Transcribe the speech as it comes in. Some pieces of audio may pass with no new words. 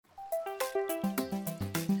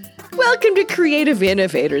Welcome to Creative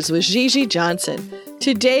Innovators with Gigi Johnson.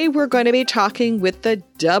 Today we're going to be talking with the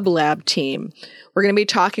Dub Lab team. We're going to be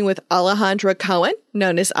talking with Alejandra Cohen,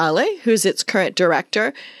 known as Ale, who's its current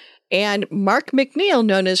director, and Mark McNeil,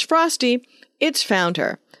 known as Frosty, its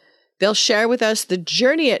founder. They'll share with us the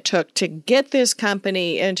journey it took to get this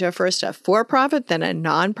company into first a for-profit, then a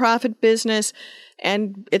non-profit business,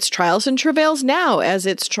 and its trials and travails now as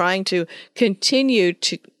it's trying to continue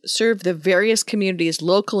to serve the various communities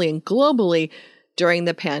locally and globally during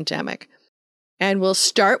the pandemic. And we'll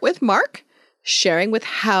start with Mark sharing with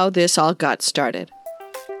how this all got started.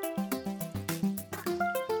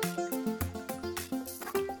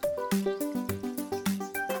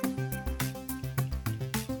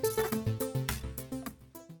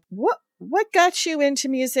 What got you into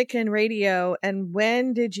music and radio, and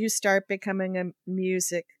when did you start becoming a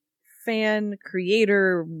music fan,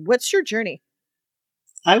 creator? What's your journey?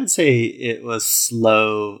 I would say it was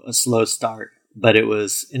a slow start, but it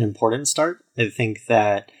was an important start. I think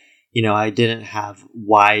that, I didn't have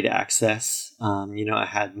wide access. My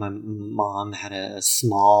mom had a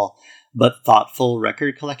small but thoughtful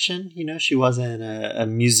record collection. She wasn't a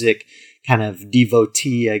music kind of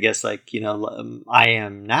devotee, I guess, like, I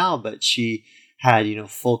am now, but she had,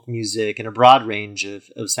 folk music and a broad range of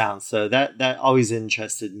sounds. So that always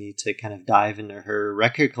interested me to kind of dive into her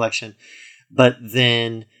record collection. But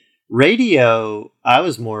then radio, I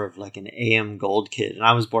was more of like an AM gold kid, and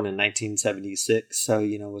I was born in 1976. So,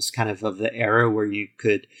 it was kind of the era where you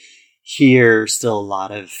could hear still a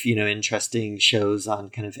lot of, interesting shows on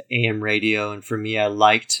kind of AM radio. And for me, I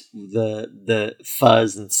liked the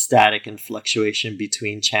fuzz and static and fluctuation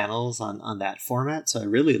between channels on that format. So I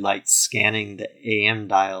really liked scanning the AM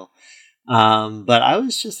dial. But I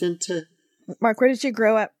was just into... Mark, where did you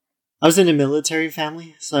grow up? I was in a military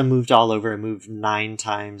family, so I moved all over. I moved 9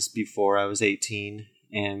 times before I was 18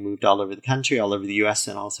 and moved all over the country, all over the US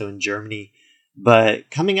and also in Germany. But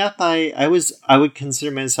coming up, I would consider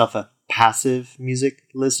myself a passive music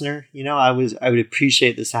listener. I would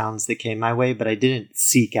appreciate the sounds that came my way, but I didn't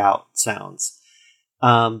seek out sounds.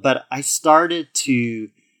 But I started to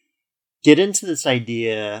get into this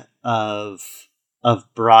idea of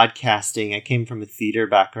broadcasting. I came from a theater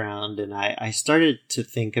background, and I started to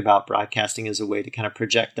think about broadcasting as a way to kind of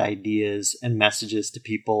project ideas and messages to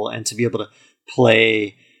people, and to be able to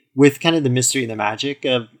play with kind of the mystery and the magic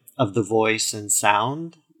of the voice and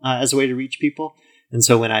sound as a way to reach people. And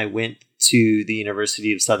so when I went to the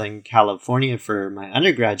University of Southern California for my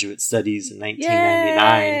undergraduate studies in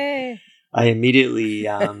 1999, Yay! I immediately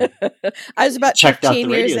I was about checked 15 out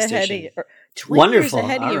the radio years ahead station. of you. 20 Wonderful. years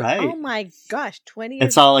ahead of All you. right. Oh my gosh, 20 years.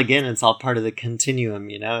 It's all part of the continuum,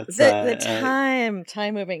 It's the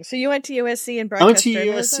time moving. So you went to USC and broadcast I went to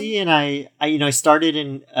journalism? USC, and I started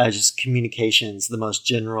in just communications, the most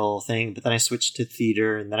general thing, but then I switched to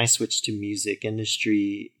theater, and then I switched to music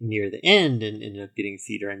industry near the end, and ended up getting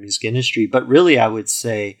theater and music industry. But really, I would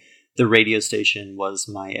say the radio station was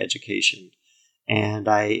my education. And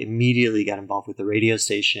I immediately got involved with the radio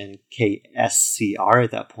station, KSCR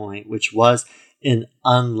at that point, which was an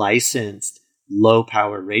unlicensed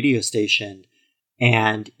low-power radio station.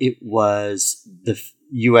 And it was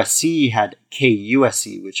USC had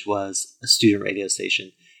KUSC, which was a student radio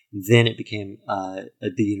station. Then it became,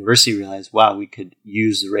 the university realized, wow, we could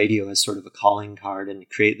use the radio as sort of a calling card and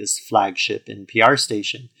create this flagship NPR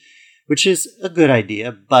station, which is a good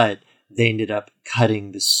idea, but they ended up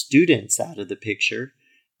cutting the students out of the picture,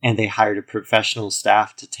 and they hired a professional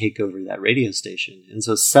staff to take over that radio station. And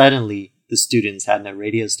so suddenly the students had no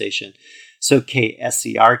radio station. So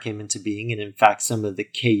KSCR came into being. And in fact, some of the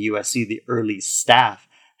KUSC, the early staff,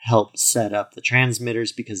 helped set up the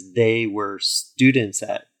transmitters because they were students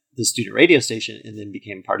at the student radio station and then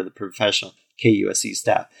became part of the professional KUSC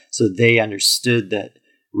staff. So they understood that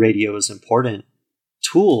radio was an important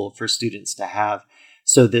tool for students to have.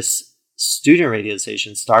 So this student radio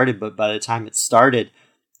station started, but by the time it started,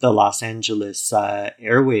 the Los Angeles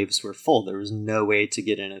airwaves were full. There was no way to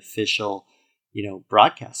get an official,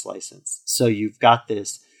 broadcast license. So you've got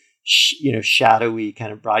this, shadowy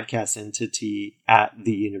kind of broadcast entity at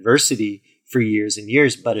the university for years and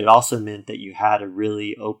years, but it also meant that you had a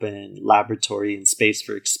really open laboratory and space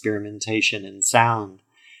for experimentation and sound.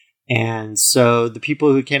 And so the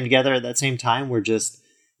people who came together at that same time were just,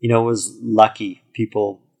 was lucky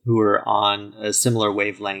people who were on a similar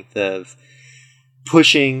wavelength of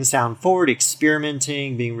pushing sound forward,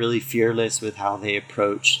 experimenting, being really fearless with how they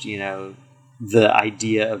approached, the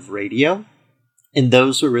idea of radio. And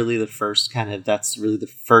those were really that's really the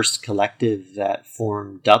first collective that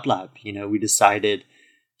formed Dub Lab. We decided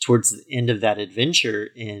towards the end of that adventure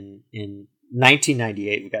in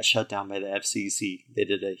 1998, we got shut down by the FCC. They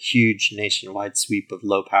did a huge nationwide sweep of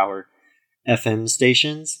low power FM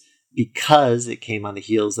stations because it came on the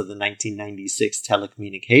heels of the 1996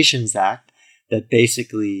 Telecommunications Act that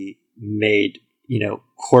basically made,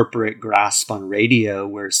 corporate grasp on radio,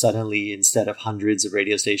 where suddenly instead of hundreds of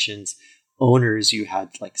radio stations owners, you had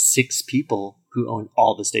like 6 people who owned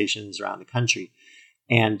all the stations around the country.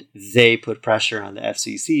 And they put pressure on the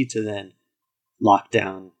FCC to then lock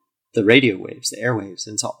down the radio waves, the airwaves.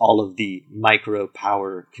 And so all of the micro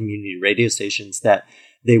power community radio stations that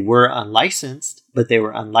they were unlicensed, but they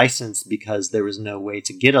were unlicensed because there was no way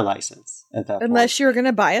to get a license at that point. Unless you were going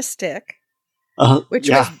to buy a stick, which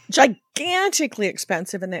was gigantically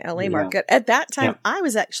expensive in the LA market. At that time, I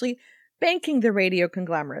was actually banking the radio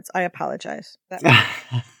conglomerates. I apologize. That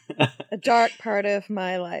was a dark part of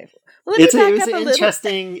my life. Well, it was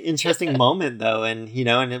an interesting moment, though. And,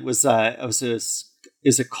 and it was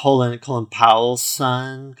Colin Powell's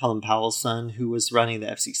son, who was running the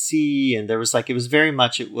FCC. And there was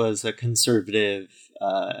it was a conservative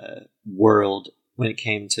world when it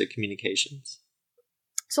came to communications.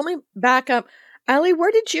 So let me back up. Ali,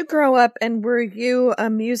 where did you grow up, and were you a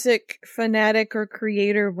music fanatic or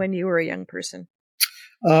creator when you were a young person?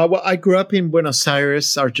 Well, I grew up in Buenos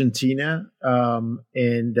Aires, Argentina,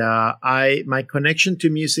 and my connection to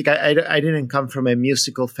music. I didn't come from a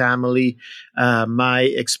musical family. My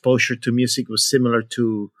exposure to music was similar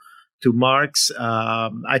to Mark's.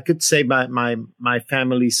 I could say my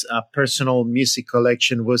family's personal music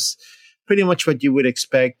collection was pretty much what you would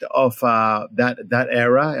expect of that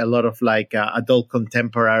era. A lot of adult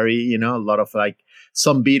contemporary, a lot of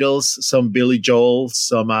some Beatles, some Billy Joel,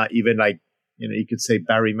 some even you could say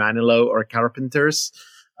Barry Manilow or Carpenters,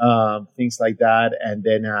 things like that. And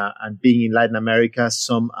then and being in Latin America,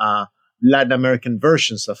 some Latin American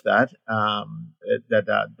versions of that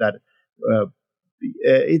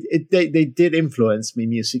they did influence me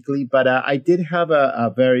musically, but I did have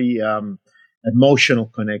a very emotional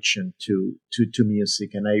connection to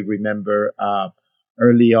music. And I remember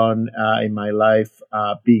early on in my life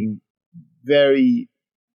being very,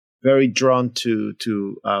 very drawn to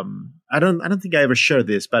I don't think I ever shared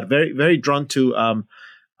this, but very, very drawn to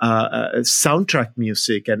soundtrack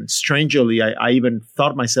music. And strangely, I even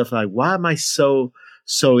thought myself why am I so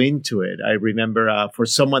into it? I remember for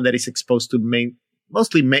someone that is exposed to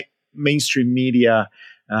mostly mainstream media,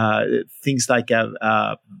 things like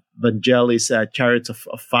Vangelis' Chariots of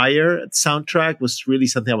Fire soundtrack was really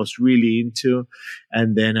something I was really into.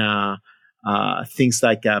 And then things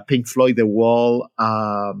like Pink Floyd, The Wall.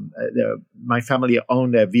 My family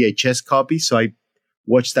owned a VHS copy, so I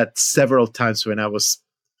watched that several times when I was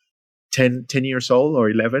 10 years old or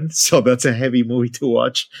 11. So that's a heavy movie to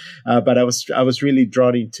watch. But I was really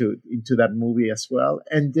drawn into that movie as well.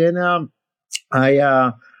 And then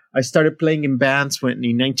I started playing in bands in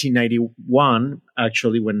 1991,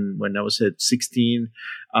 actually, when I was at 16,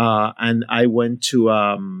 and I went to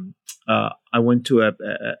a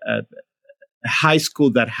high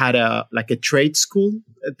school that had a trade school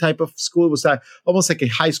type of school. It was almost like a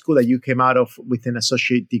high school that you came out of with an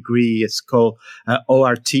associate degree. It's called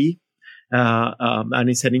ORT, and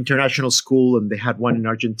it's an international school, and they had one in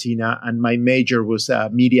Argentina. And my major was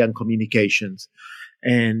media and communications,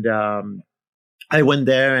 and I went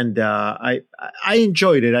there, and I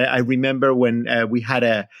enjoyed it. I remember when we had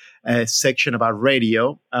a section about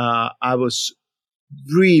radio. I was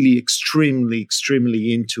really extremely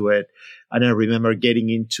into it, and I remember getting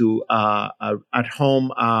into at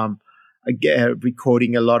home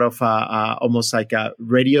recording a lot of almost like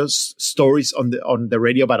radio stories on the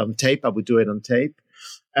radio, but on tape. I would do it on tape,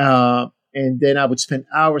 and then I would spend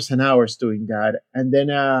hours and hours doing that, and then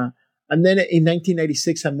in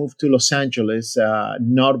 1996, I moved to Los Angeles,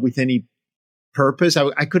 not with any purpose.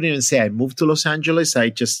 I couldn't even say I moved to Los Angeles. I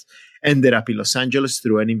just ended up in Los Angeles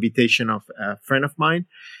through an invitation of a friend of mine.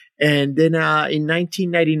 And then in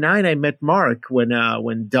 1999, I met Mark when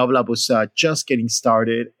Dublab was just getting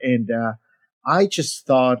started. And I just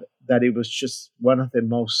thought that it was just one of the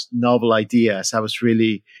most novel ideas. I was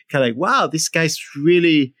really kind of wow, this guy's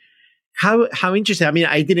really, how interesting. I mean,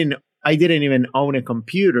 I didn't even own a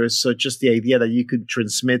computer, so just the idea that you could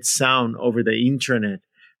transmit sound over the internet,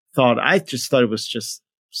 I just thought it was just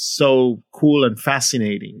so cool and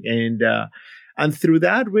fascinating. And through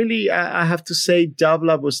that, really, I have to say,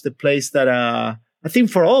 Dublab was the place that I think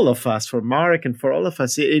for all of us, for Mark and for all of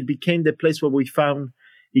us, it became the place where we found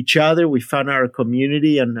each other, we found our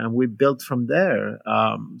community, and we built from there.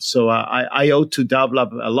 So I owe to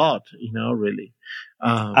Dublab a lot, really.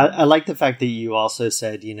 I like the fact that you also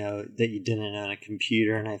said, that you didn't own a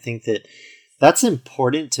computer. And I think that That's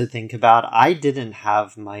important to think about. I didn't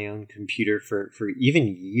have my own computer for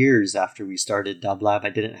even years after we started Dublab.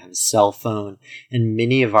 I didn't have a cell phone. And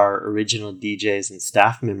many of our original DJs and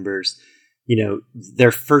staff members,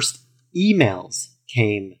 their first emails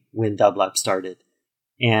came when Dublab started.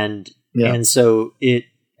 And so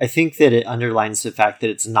I think that it underlines the fact that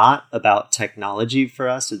it's not about technology for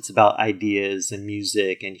us. It's about ideas and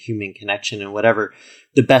music and human connection and whatever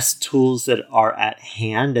the best tools that are at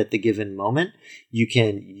hand at the given moment you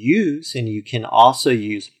can use. And you can also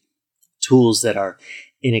use tools that are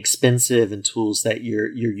inexpensive and tools that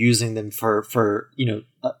you're using them for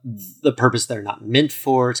the purpose they're not meant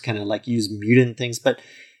for. It's kind of like use mutant things, but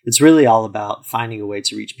it's really all about finding a way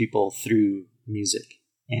to reach people through music.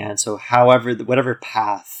 And so whatever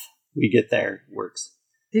path we get there works.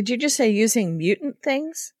 Did you just say using mutant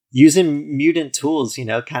things? Using mutant tools,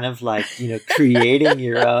 kind of like, creating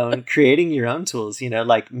your own tools,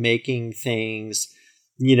 like making things,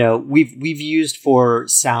 we've used for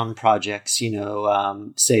sound projects,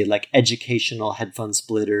 say like educational headphone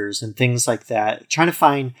splitters and things like that, trying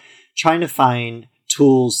to find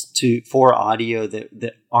tools for audio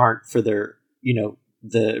that aren't for their,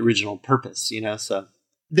 the original purpose, so.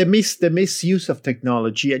 The misuse of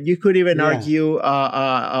technology, and you could even argue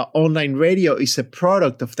online radio is a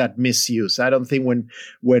product of that misuse. I don't think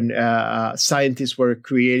when scientists were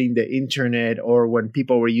creating the internet, or when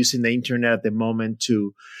people were using the internet at the moment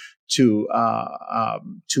to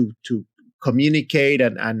communicate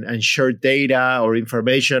and share data or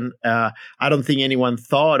information, I don't think anyone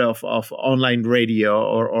thought of online radio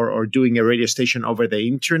or doing a radio station over the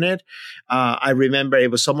internet. I remember it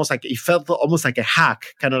felt almost like a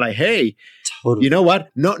hack, kind of like, hey, totally. You know what?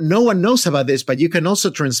 No one knows about this, but you can also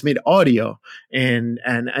transmit audio. And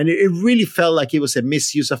it really felt like it was a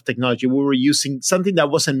misuse of technology. We were using something that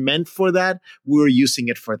wasn't meant for that. We were using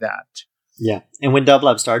it for that. Yeah. And when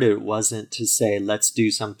Dublab started, it wasn't to say, let's do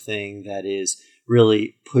something that is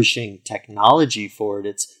really pushing technology forward.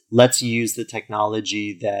 It's let's use the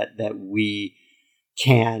technology that we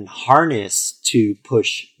can harness to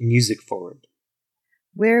push music forward.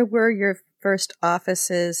 Where were your first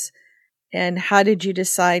offices, and how did you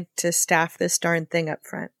decide to staff this darn thing up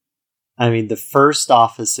front? I mean, the first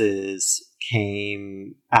offices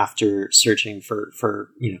came after searching for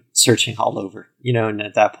searching all over, and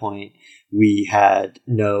at that point we had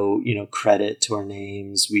no, credit to our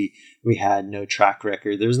names. We had no track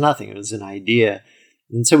record. There was nothing. It was an idea.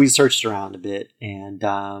 And so we searched around a bit, and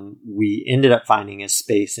we ended up finding a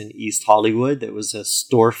space in East Hollywood that was a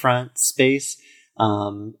storefront space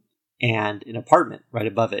and an apartment right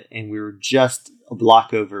above it. And we were just a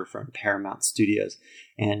block over from Paramount Studios.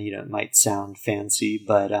 And, it might sound fancy,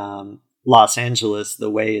 but Los Angeles,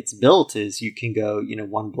 the way it's built is you can go,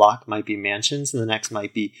 one block might be mansions and the next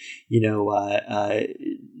might be,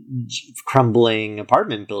 crumbling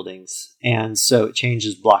apartment buildings. And so it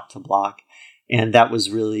changes block to block. And that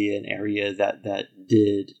was really an area that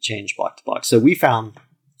did change block to block. So we found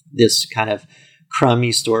this kind of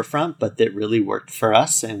crummy storefront, but that really worked for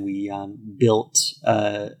us. And we built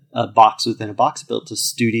a box within a box, built a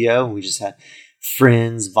studio, and we just had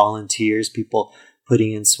friends, volunteers, people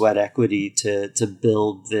putting in sweat equity to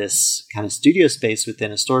build this kind of studio space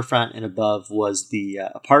within a storefront. And above was the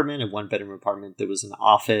apartment, a one-bedroom apartment that was an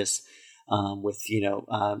office with,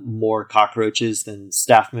 more cockroaches than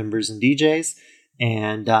staff members and DJs.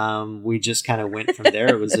 And we just kind of went from there.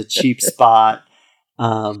 It was a cheap spot,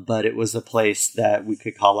 but it was a place that we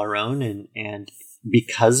could call our own. And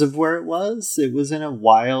because of where it was in a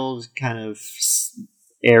wild kind of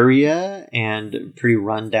area and a pretty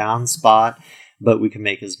rundown spot, but we could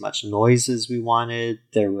make as much noise as we wanted.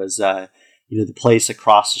 There was, the place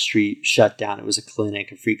across the street shut down. It was a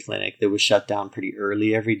free clinic that was shut down pretty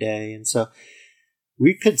early every day. And so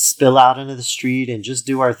we could spill out into the street and just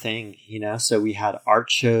do our thing, So we had art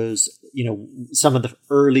shows. Some of the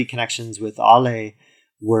early connections with Ale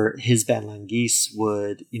were his band Languisse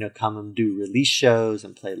would, come and do release shows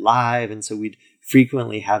and play live. And so we'd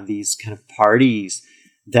frequently have these kind of parties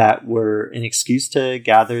that were an excuse to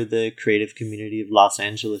gather the creative community of Los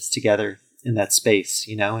Angeles together in that space,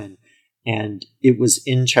 and it was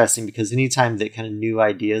interesting because anytime that kind of new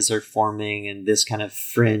ideas are forming and this kind of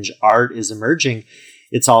fringe art is emerging,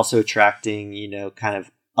 it's also attracting, kind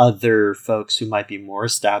of other folks who might be more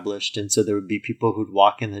established. And so there would be people who'd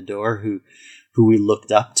walk in the door who we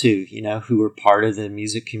looked up to, who were part of the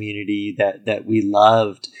music community that we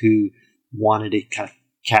loved, who wanted to kind of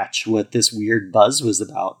catch what this weird buzz was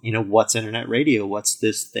about. What's internet radio? What's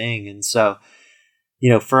this thing? And so,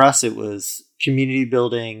 for us, it was community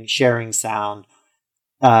building, sharing sound,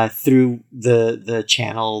 through the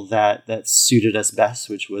channel that suited us best,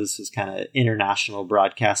 which was this kind of international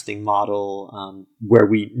broadcasting model, where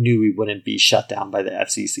we knew we wouldn't be shut down by the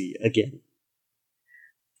FCC again.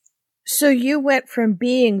 So you went from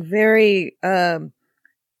being very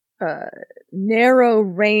narrow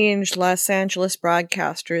range Los Angeles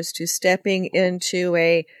broadcasters to stepping into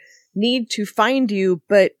a need to find you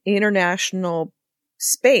but international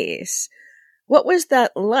space. What was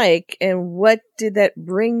that like, and what did that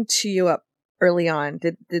bring to you up early on?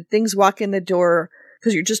 Did things walk in the door?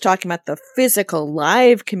 Because you're just talking about the physical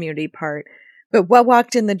live community part, but what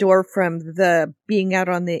walked in the door from the being out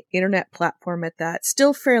on the internet platform at that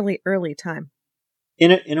still fairly early time?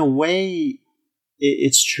 In a way,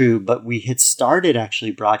 it's true, but we had started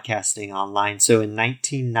actually broadcasting online. So in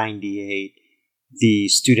 1998, the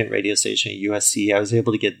student radio station at USC, I was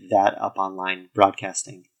able to get that up online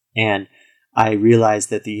broadcasting. And I realized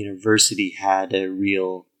that the university had a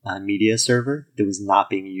real media server that was not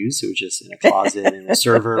being used. It was just in a closet in a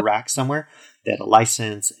server rack somewhere. They had a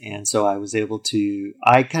license. And so I was able to,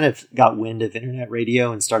 I kind of got wind of internet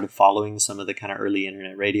radio and started following some of the kind of early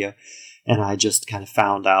internet radio. And I just kind of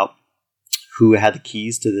found out who had the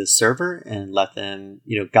keys to this server and let them,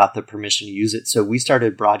 got the permission to use it. So we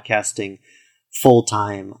started broadcasting full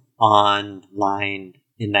time online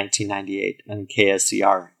in 1998 on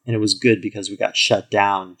KSCR. And it was good because we got shut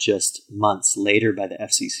down just months later by the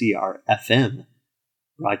FCC, our FM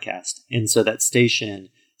broadcast. And so that station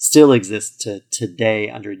still exists to today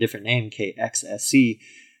under a different name, KXSC,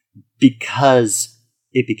 because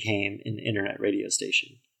it became an internet radio station.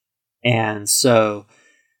 And so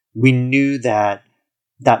we knew that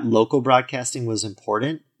local broadcasting was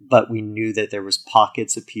important, but we knew that there was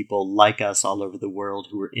pockets of people like us all over the world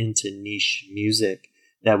who were into niche music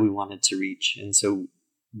that we wanted to reach. And so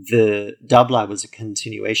the Dub Lab was a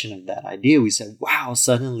continuation of that idea. We said, wow,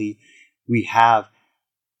 suddenly we have,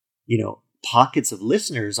 pockets of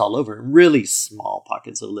listeners all over, really small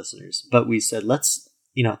pockets of listeners. But we said, let's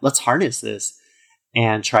harness this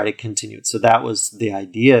and try to continue it. So that was the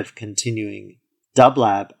idea of continuing Dub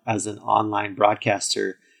Lab as an online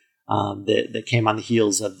broadcaster that came on the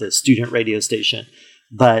heels of the student radio station.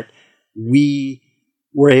 But we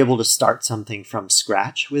were able to start something from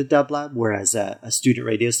scratch with Dub Lab, whereas a student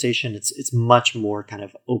radio station, it's much more kind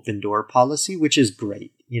of open door policy, which is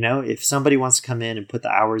great. If somebody wants to come in and put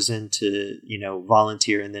the hours in to,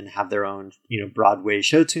 volunteer and then have their own, Broadway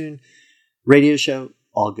show tune radio show,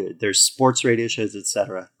 all good. There's sports radio shows,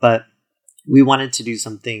 etc. But we wanted to do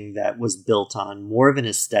something that was built on more of an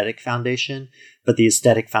aesthetic foundation, but the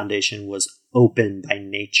aesthetic foundation was open by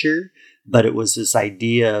nature. But it was this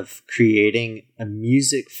idea of creating a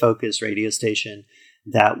music-focused radio station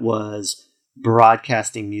that was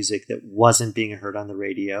broadcasting music that wasn't being heard on the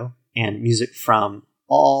radio, and music from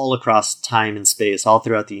all across time and space, all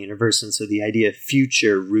throughout the universe. And so the idea of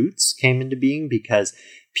future roots came into being because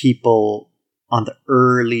people on the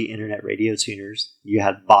early internet radio tuners, you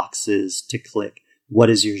had boxes to click. What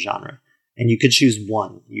is your genre? And you could choose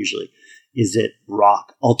one usually. Is it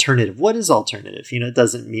rock, alternative? What is alternative? It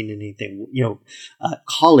doesn't mean anything.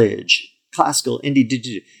 College, classical,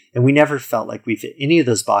 indie, and we never felt like we fit any of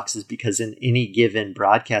those boxes because in any given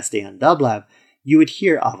broadcast day on Dub Lab, you would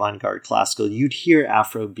hear avant-garde classical, you'd hear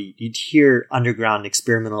Afrobeat, you'd hear underground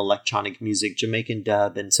experimental electronic music, Jamaican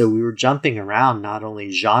dub, and so we were jumping around not only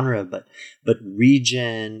genre but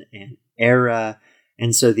region and era,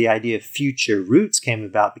 and so the idea of future roots came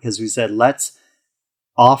about because we said let's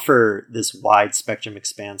offer this wide spectrum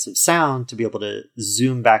expanse of sound to be able to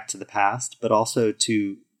zoom back to the past, but also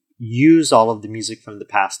to use all of the music from the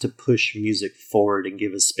past to push music forward and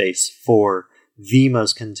give a space for the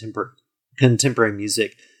most contemporary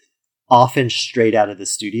music, often straight out of the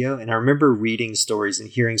studio. And I remember reading stories and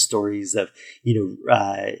hearing stories of, in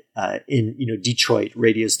Detroit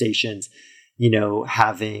radio stations,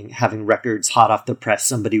 having records hot off the press.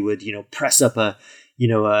 Somebody would, press up a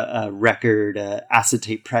record,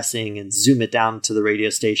 acetate pressing, and zoom it down to the radio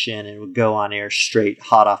station, and it would go on air straight,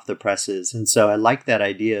 hot off the presses. And so I like that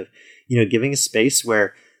idea of, giving a space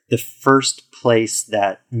where the first place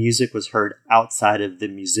that music was heard outside of the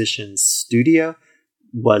musician's studio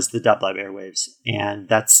was the Dub Lab airwaves. And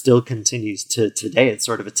that still continues to today. It's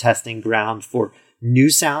sort of a testing ground for new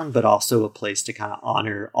sound, but also a place to kind of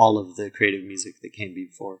honor all of the creative music that came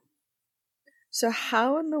before. So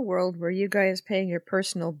how in the world were you guys paying your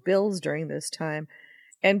personal bills during this time?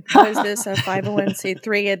 And was this a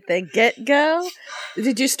 501c3 at the get-go?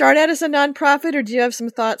 Did you start out as a nonprofit, or do you have some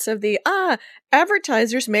thoughts of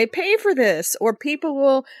advertisers may pay for this, or people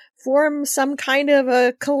will form some kind of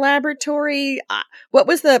a collaboratory? What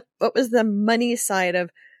was the money side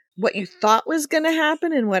of what you thought was going to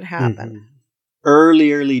happen and what happened? Mm-hmm.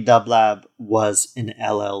 Early Dublab was an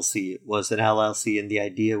LLC. It was an LLC, and the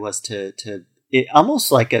idea was to it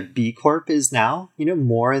almost like a B Corp is now,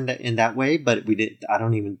 more in that way. But I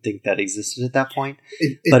don't even think that existed at that point.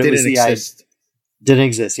 But it didn't exist. Didn't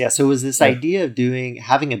exist. Yeah. So it was this idea of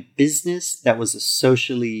having a business that was a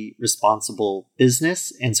socially responsible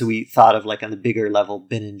business. And so we thought of, like, on the bigger level,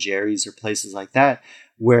 Ben and Jerry's or places like that,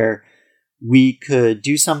 where we could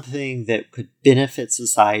do something that could benefit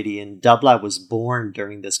society. And Dublab was born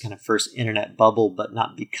during this kind of first internet bubble, but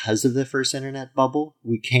not because of the first internet bubble.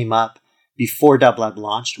 We came up before Dublab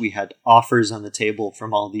launched. We had offers on the table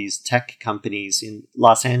from all these tech companies. In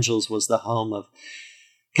Los Angeles was the home of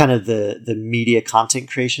kind of the media content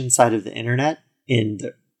creation side of the internet in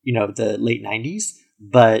the late 90s,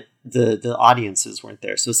 but the audiences weren't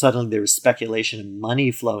there. So suddenly there was speculation and money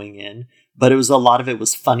flowing in, but a lot of it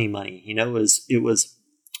was funny money. It was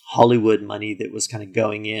Hollywood money that was kind of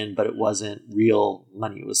going in, but it wasn't real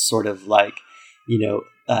money. It was sort of like,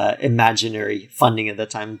 imaginary funding at that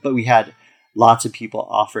time. But we had lots of people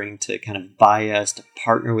offering to kind of buy us, to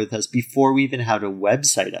partner with us before we even had a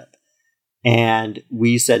website up. And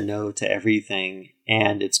we said no to everything.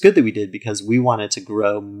 And it's good that we did, because we wanted to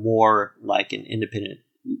grow more like an independent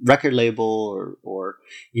record label or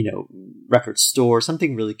record store,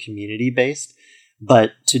 something really community based.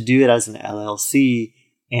 But to do it as an LLC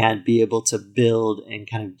and be able to build and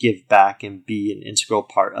kind of give back and be an integral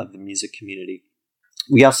part of the music community.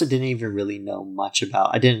 We also didn't even really know much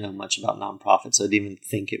about nonprofits, so I didn't even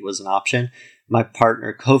think it was an option. My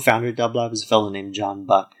partner, co-founder Dublab, is a fellow named John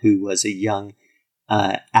Buck, who was a young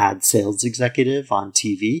ad sales executive on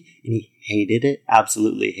TV, and he hated it,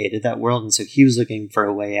 absolutely hated that world. And so he was looking for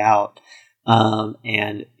a way out,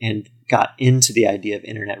 and got into the idea of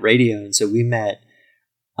internet radio. And so we met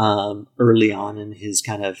early on in his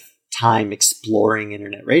kind of time exploring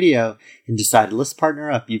internet radio, and decided, let's partner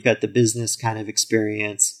up. You've got the business kind of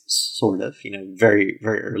experience, sort of, very,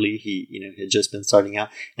 very early. He, had just been starting out,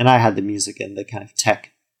 and I had the music and the kind of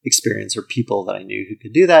tech experience, or people that I knew who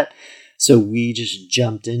could do that. So we just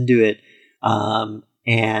jumped into it.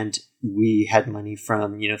 And we had money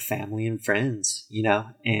from, family and friends,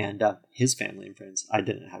 and his family and friends. I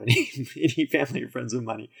didn't have any family or friends with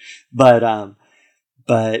money, but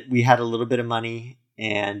we had a little bit of money.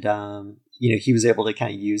 And, he was able to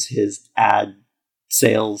kind of use his ad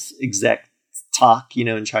sales exec talk,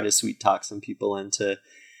 and try to sweet talk some people into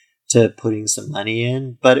putting some money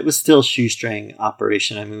in. But it was still shoestring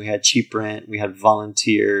operation. I mean, we had cheap rent, we had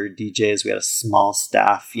volunteer DJs, we had a small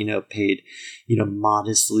staff, paid,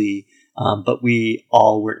 modestly. But we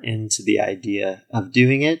all were into the idea of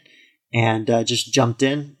doing it, and just jumped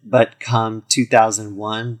in. But come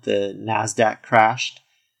 2001, the NASDAQ crashed.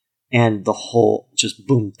 And the whole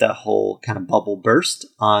kind of bubble burst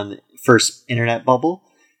on the first internet bubble.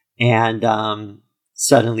 And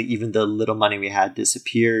suddenly even the little money we had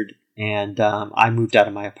disappeared. And I moved out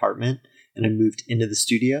of my apartment and I moved into the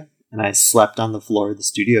studio. And I slept on the floor of the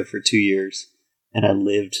studio for 2 years. And I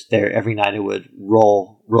lived there every night. I would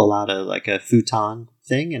roll out a futon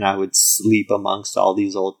thing, and I would sleep amongst all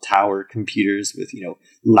these old tower computers with,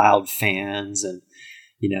 loud fans and,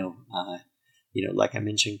 like I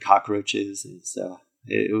mentioned, cockroaches. And so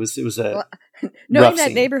it was a knowing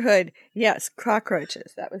that neighborhood. Yes.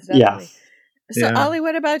 Cockroaches. That was definitely. Yeah. So Ollie,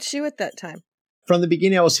 what about you at that time? From the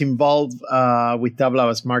beginning, I was involved with Dublab,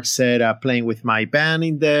 as Mark said, playing with my band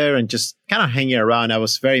in there and just kind of hanging around. I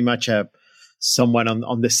was very much someone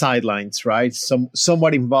on the sidelines, right?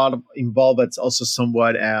 Somewhat involved, but also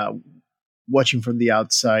somewhat watching from the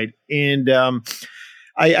outside. And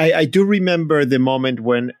I do remember the moment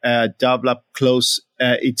when Dublab closed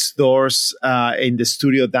its doors in the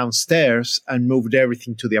studio downstairs and moved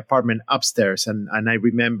everything to the apartment upstairs. And I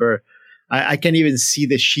remember, I can even see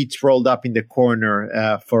the sheets rolled up in the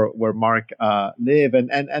corner for where Mark lived.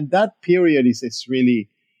 And that period is really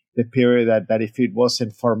the period that if it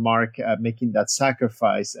wasn't for Mark making that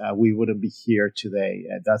sacrifice, we wouldn't be here today.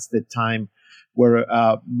 That's the time where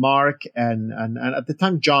Mark and at the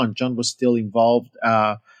time John was still involved,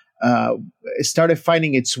 started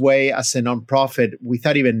finding its way as a nonprofit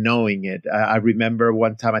without even knowing it. I remember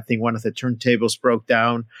one time, I think one of the turntables broke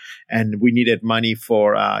down and we needed money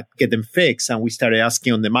for get them fixed. And we started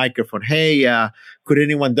asking on the microphone, hey, could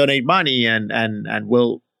anyone donate money? And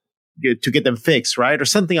we'll to get them fixed, right? Or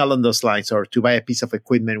something along those lines, or to buy a piece of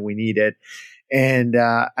equipment we needed. And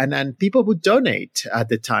people would donate at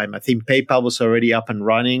the time. I think PayPal was already up and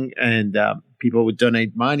running, and people would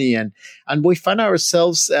donate money, and we found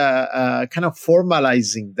ourselves kind of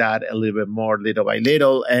formalizing that a little bit more, little by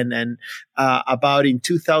little. And about in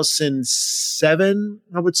 2007,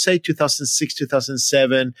 I would say 2006,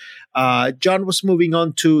 2007, John was moving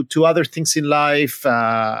on to other things in life,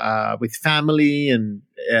 with family, and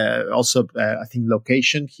also I think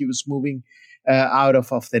location. He was moving out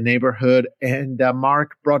of the neighborhood, and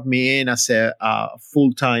Mark brought me in as a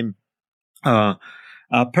full-time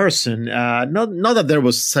person. Not that there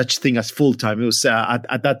was such thing as full-time. It was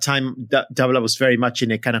at that time, Double was very much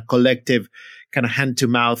in a kind of collective, kind of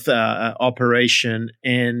hand-to-mouth operation,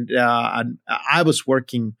 and I was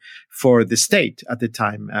working for the state at the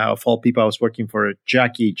time. Of all people, I was working for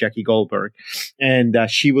Jackie Goldberg, and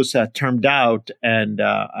she was termed out. And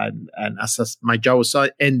as my job was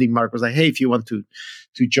ending, Mark was like, "Hey, if you want to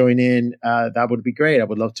join in, that would be great. I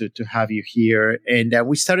would love to have you here." And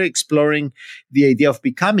we started exploring the idea of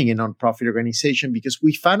becoming a nonprofit organization, because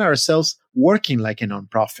we found ourselves working like a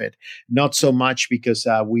nonprofit, not so much because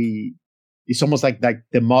it's almost like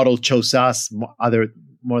the model chose us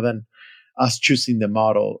more than us choosing the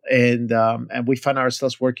model. And we found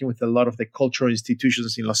ourselves working with a lot of the cultural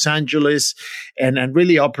institutions in Los Angeles, and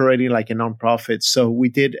really operating like a nonprofit. So we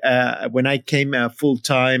did, when I came full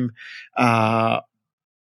time,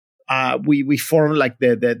 we formed like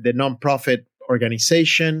the nonprofit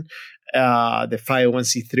organization, the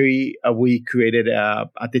 501c3. We created,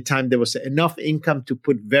 at the time, there was enough income to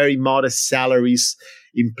put very modest salaries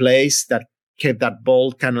in place that kept that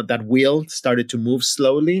ball, kind of that wheel started to move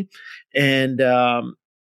slowly. And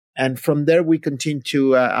from there, we continued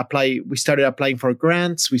to apply. We started applying for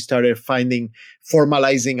grants. We started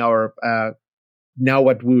formalizing our, now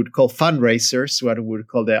what we would call fundraisers, what we would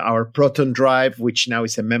call our Proton Drive, which now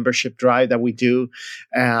is a membership drive that we do,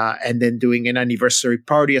 and then doing an anniversary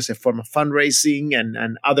party as a form of fundraising,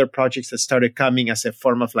 and other projects that started coming as a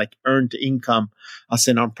form of like earned income as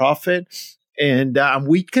a nonprofit. And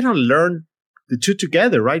we kind of learned the two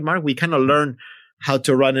together, right, Mark? We kind of learned how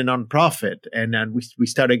to run a nonprofit, and we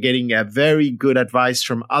started getting very good advice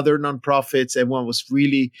from other nonprofits. Everyone was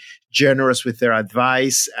really generous with their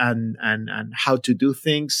advice and how to do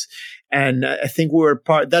things. And I think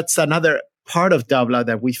that's another part of Dabla,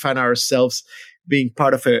 that we found ourselves being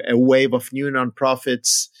part of a wave of new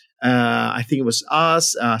nonprofits. I think it was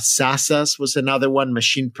us, SASAS was another one,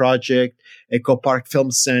 Machine Project, Echo Park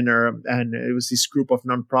Film Center, and it was this group of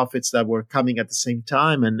nonprofits that were coming at the same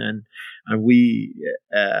time. And we,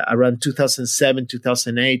 around 2007,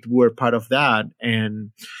 2008, we were part of that.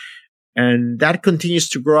 And that continues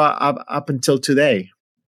to grow up until today.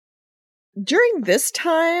 During this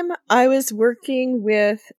time, I was working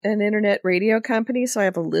with an internet radio company, so I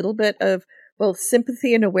have a little bit of both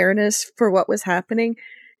sympathy and awareness for what was happening.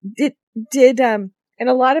 And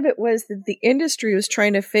a lot of it was that the industry was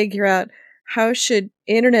trying to figure out how should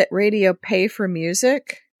internet radio pay for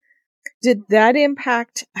music. Did that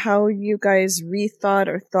impact how you guys rethought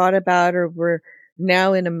or thought about, or were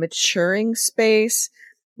now in a maturing space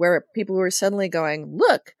where people were suddenly going,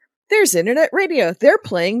 look, there's internet radio, they're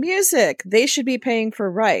playing music, they should be paying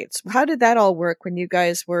for rights? How did that all work when you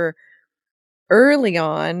guys were early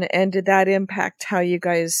on, and did that impact how you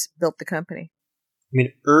guys built the company? I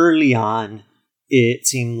mean, early on, it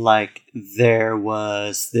seemed like there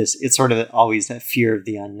was it's sort of always that fear of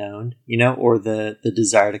the unknown, or the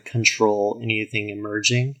desire to control anything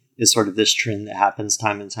emerging is sort of this trend that happens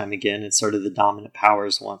time and time again. It's sort of the dominant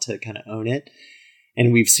powers want to kind of own it.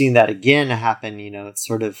 And we've seen that again happen, it's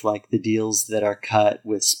sort of like the deals that are cut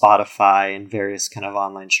with Spotify and various kind of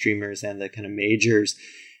online streamers and the kind of majors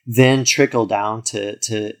then trickle down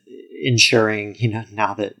to ensuring,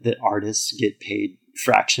 now that artists get paid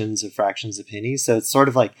fractions of pennies. So it's sort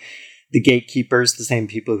of like the gatekeepers, the same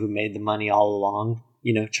people who made the money all along,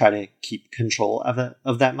 try to keep control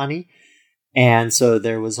of that money. And so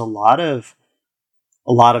there was a lot of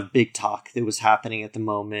big talk that was happening at the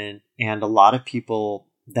moment, and a lot of people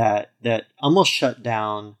that almost shut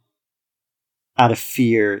down out of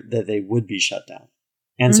fear that they would be shut down.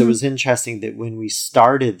 And so it was interesting that when we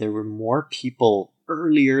started, there were more people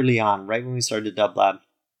early on, right when we started Dublab.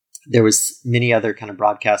 There was many other kind of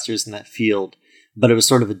broadcasters in that field, but it was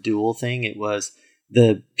sort of a dual thing. It was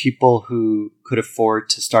the people who could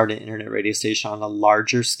afford to start an internet radio station on a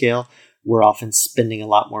larger scale were often spending a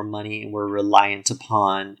lot more money and were reliant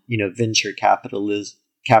upon, venture capitalist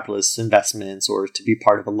investments or to be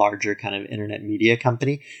part of a larger kind of internet media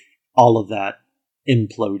company. All of that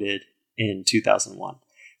imploded in 2001.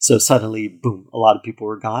 So suddenly, boom, a lot of people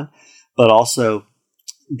were gone. But also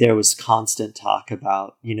there was constant talk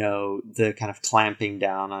about, the kind of clamping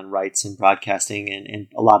down on rights in broadcasting, and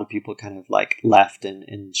a lot of people kind of like left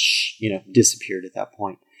and disappeared at that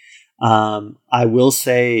point. I will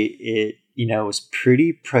say it, was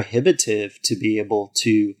pretty prohibitive to be able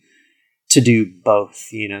to do both,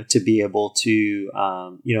 to be able to,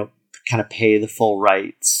 kind of pay the full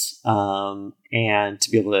rights, and to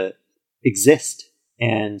be able to exist.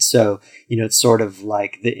 And so, it's sort of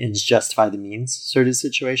like the ends justify the means sort of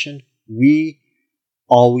situation. We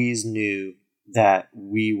always knew that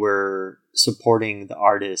we were supporting the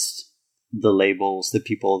artists, the labels, the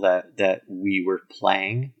people that we were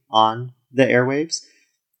playing on the airwaves,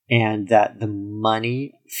 and that the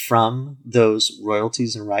money from those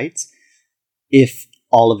royalties and rights, if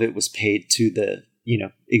all of it was paid to the,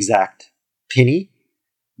 exact penny,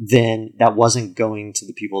 then that wasn't going to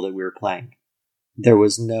the people that we were playing. There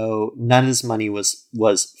was none of this money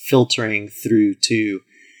was filtering through to,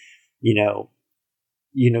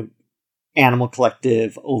 Animal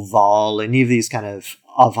Collective, Oval, any of these kind of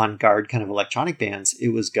avant-garde kind of electronic bands. It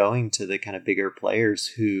was going to the kind of bigger players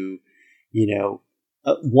who,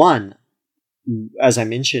 one, as I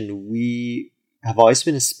mentioned, we have always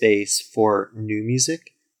been a space for new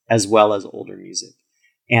music as well as older music.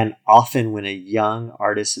 And often when a young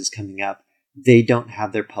artist is coming up, they don't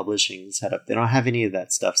have their publishing set up. They don't have any of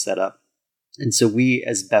that stuff set up. And so we,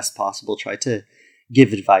 as best possible, try to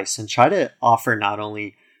give advice and try to offer not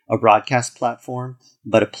only a broadcast platform,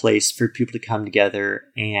 but a place for people to come together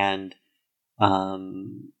and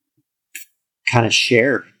kind of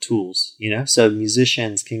share tools, so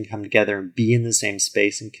musicians can come together and be in the same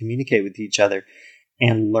space and communicate with each other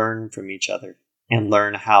and learn from each other and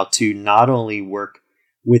learn how to not only work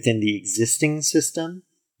within the existing system,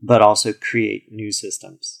 but also create new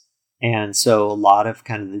systems. And so a lot of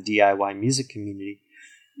kind of the DIY music community,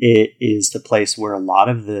 it is the place where a lot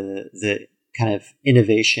of the kind of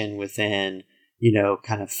innovation within,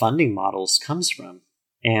 kind of funding models comes from.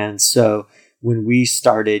 And so when we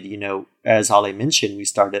started, as Ale mentioned, we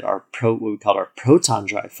started what we called our Proton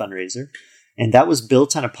Drive fundraiser. And that was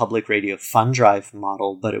built on a public radio fund drive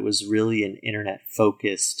model, but it was really an internet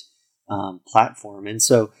focused platform. And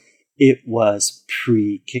so it was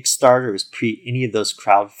pre-Kickstarter, it was pre any of those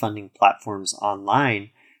crowdfunding platforms online,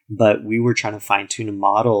 but we were trying to fine-tune a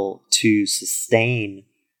model to sustain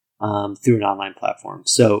through an online platform.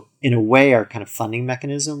 So in a way, our kind of funding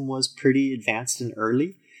mechanism was pretty advanced and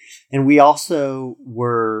early. And we also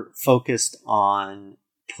were focused on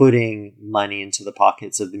putting money into the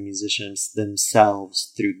pockets of the musicians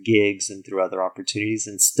themselves through gigs and through other opportunities,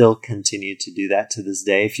 and still continue to do that to this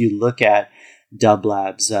day. If you look at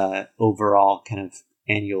Dublab's overall kind of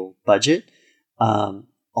annual budget, a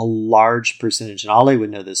large percentage, and Ollie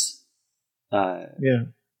would know this.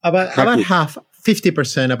 About half,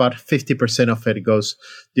 50%, about 50% of it goes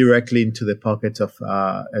directly into the pockets of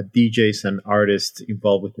DJs and artists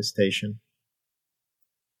involved with the station.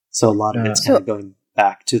 So a lot of it's kind of going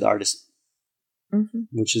back to the artist,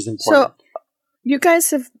 which is important. So you guys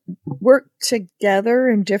have worked together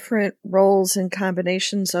in different roles and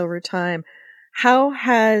combinations over time. How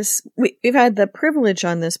has we've had the privilege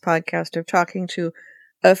on this podcast of talking to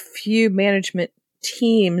a few management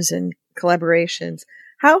teams and collaborations.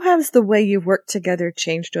 How has the way you work together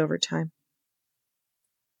changed over time?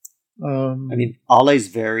 I mean, Ale's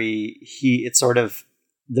it's sort of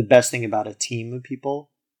the best thing about a team of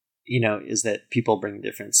people, is that people bring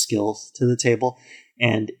different skills to the table.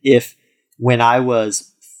 And when I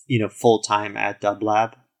was, full-time at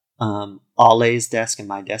Dublab, Ale's desk and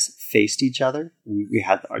my desk faced each other. We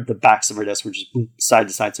had the backs of our desks were just side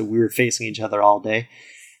to side. So we were facing each other all day.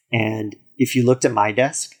 And if you looked at my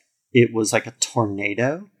desk, it was like a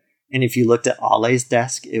tornado. And if you looked at Ale's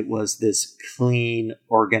desk, it was this clean,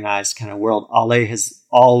 organized kind of world. Ale has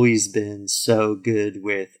always been so good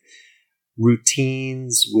with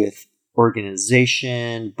routines, with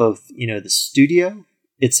organization, both, the studio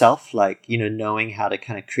itself, like, knowing how to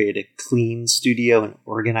kind of create a clean studio and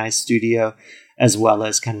organized studio, as well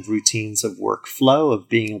as kind of routines of workflow of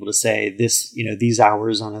being able to say this, these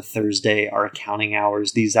hours on a Thursday are accounting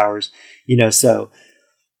hours, these hours, so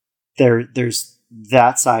there's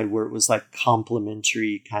that side where it was like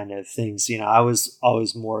complementary kind of things. I was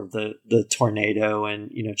always more of the tornado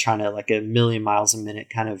and, trying to like 1,000,000 miles a minute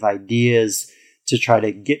kind of ideas to try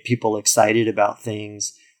to get people excited about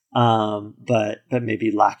things. But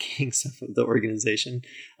maybe lacking some of the organization,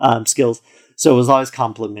 skills. So it was always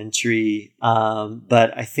complementary.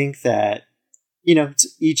 But I think that,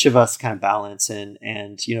 each of us kind of balance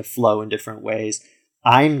and flow in different ways.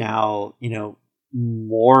 I'm now,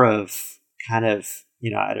 more of kind of,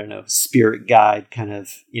 I don't know, spirit guide kind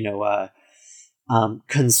of,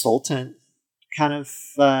 consultant kind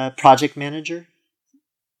of project manager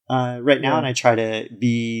right now. And I try to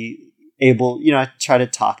be able, I try to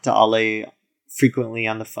talk to Ale frequently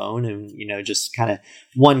on the phone and, just kind of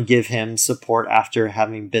give him support after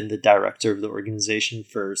having been the director of the organization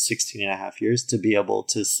for 16 and a half years to be able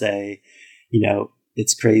to say,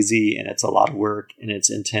 it's crazy and it's a lot of work and it's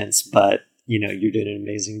intense, but you're doing an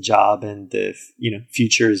amazing job and the,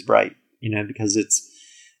 future is bright, because it's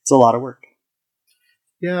a lot of work.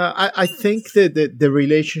 Yeah, I think that the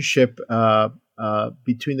relationship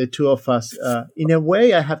between the two of us, in a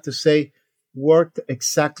way, I have to say, worked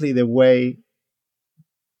exactly the way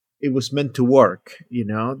it was meant to work.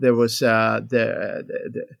 There was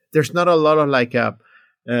there's not a lot of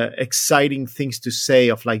exciting things to say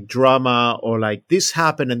of like drama or like this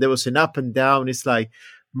happened and there was an up and down. It's like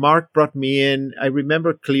Mark brought me in. I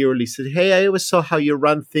remember clearly said, "Hey, I always saw how you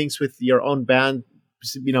run things with your own band,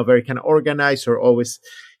 very kind of organized or always,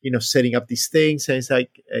 setting up these things." And it's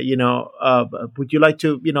like, would you like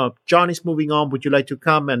to, John is moving on. Would you like to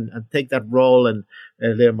come and take that role and a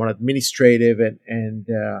little more administrative and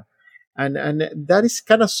that is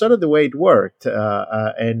kind of sort of the way it worked.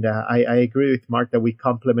 And I agree with Mark that we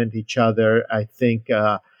complement each other. I think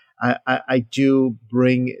I do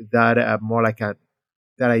bring that more like that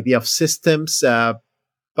idea of systems,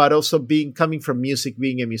 but also coming from music,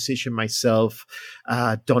 being a musician myself,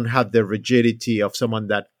 don't have the rigidity of someone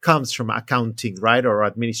that comes from accounting, right, or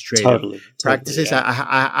administrative practices. Yeah.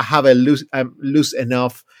 I have I'm loose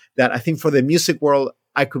enough that I think for the music world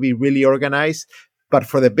I could be really organized, but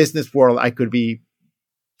for the business world I could be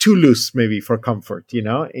too loose, maybe for comfort,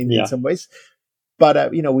 in some ways.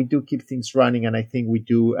 But, we do keep things running, and I think we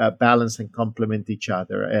do balance and complement each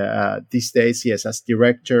other. These days, yes, as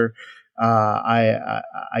director,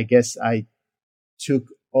 I guess I took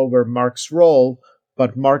over Mark's role,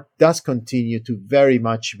 but Mark does continue to very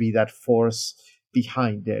much be that force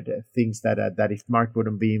behind it. Things that if Mark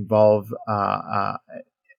wouldn't be involved,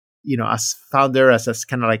 as founder, as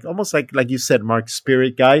kind of like almost like you said, Mark's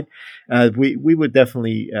spirit guide, we would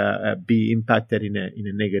definitely be impacted in a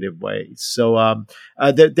negative way. So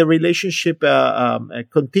the relationship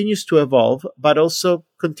continues to evolve, but also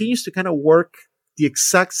continues to kind of work the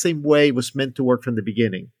exact same way it was meant to work from the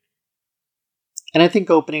beginning. And I think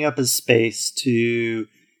opening up a space to,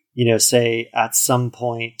 say at some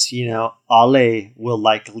point, Ale will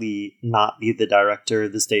likely not be the director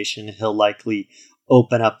of the station. He'll likely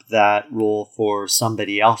open up that role for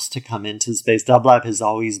somebody else to come into the space. Dublab has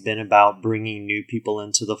always been about bringing new people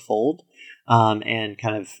into the fold, and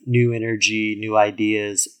kind of new energy, new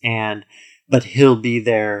ideas. But he'll be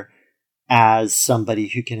there as somebody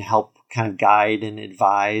who can help kind of guide and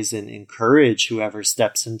advise and encourage whoever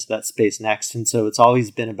steps into that space next. And so it's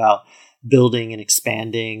always been about building and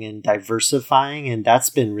expanding and diversifying. And that's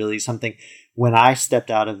been really something. When I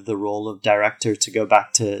stepped out of the role of director to go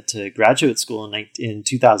back to graduate school in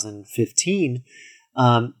 2015,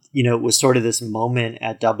 it was sort of this moment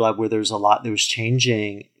at Dublab where there was a lot that was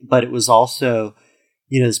changing, but it was also,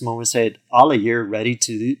 this moment said, Ale, you're ready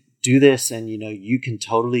to do this, and you can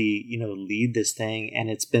totally lead this thing,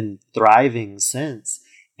 and it's been thriving since.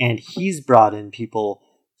 And he's brought in people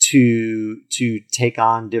to take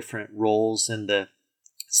on different roles in the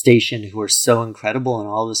station who are so incredible, and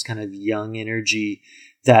all this kind of young energy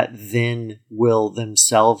that then will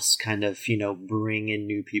themselves kind of bring in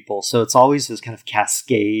new people. So it's always this kind of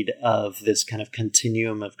cascade of this kind of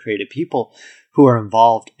continuum of creative people who are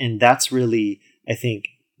involved, and that's really, I think,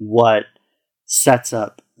 what sets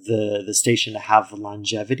up the station to have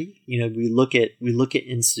longevity. We look at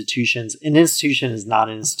institutions. An institution is not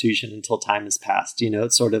an institution until time has passed.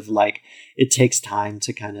 It's sort of like it takes time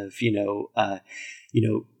to kind of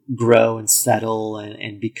grow and settle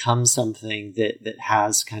and become something that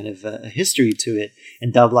has kind of a history to it.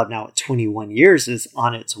 And Dublab now at 21 years is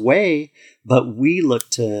on its way, but we look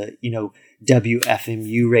to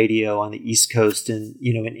WFMU radio on the East Coast, and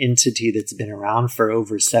an entity that's been around for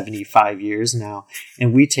over 75 years now,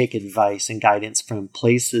 and we take advice and guidance from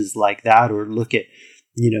places like that, or look at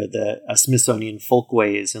the Smithsonian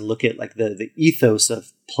Folkways, and look at like the ethos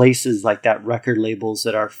of places like that, record labels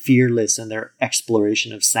that are fearless in their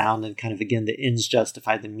exploration of sound, and kind of, again, the ends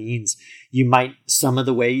justify the means. Some of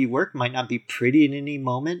the way you work might not be pretty in any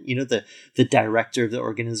moment. The director of the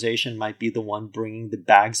organization might be the one bringing the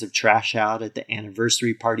bags of trash out at the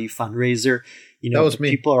anniversary party fundraiser. That was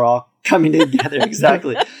me. People are all coming together.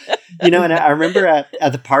 Exactly. And I remember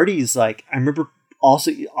at the parties, like, I remember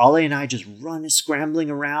also Ale and I just scrambling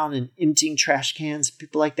around and emptying trash cans,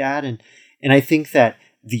 people like that. And I think that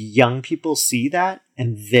the young people see that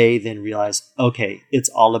and they then realize, okay, it's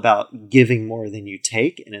all about giving more than you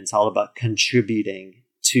take, and it's all about contributing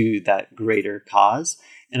to that greater cause.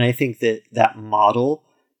 And I think that that model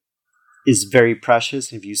is very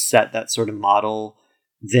precious. If you set that sort of model,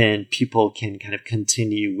 then people can kind of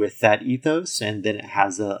continue with that ethos, and then it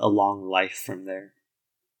has a long life from there.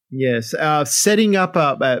 Yes, setting up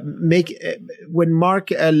when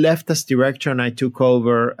Mark left as director and I took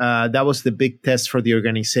over, that was the big test for the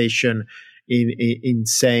organization in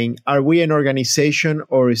saying, are we an organization,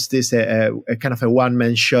 or is this a kind of a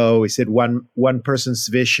one-man show? Is it one person's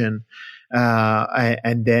vision?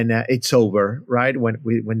 And then it's over, right?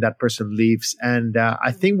 When that person leaves. And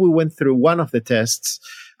I think we went through one of the tests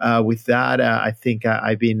with that. I think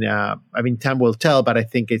time will tell, but I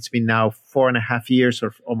think it's been now 4.5 years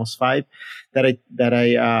or almost 5 that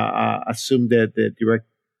I assumed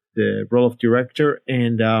the role of director.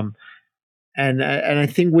 And I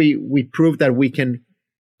think we proved that we can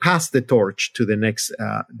pass the torch to the next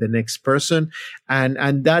person,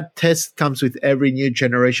 and that test comes with every new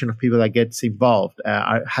generation of people that gets involved.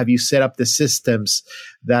 Have you set up the systems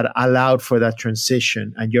that allowed for that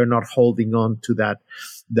transition, and you're not holding on to that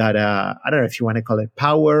I don't know if you want to call it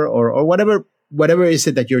power or whatever is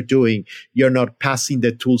it that you're doing. You're not passing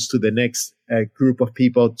the tools to the next group of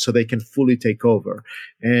people so they can fully take over.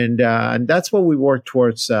 And that's what we work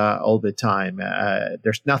towards all the time.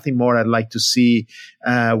 There's nothing more I'd like to see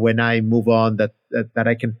when I move on that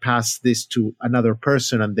I can pass this to another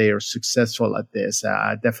person and they are successful at this.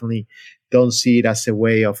 I definitely don't see it as a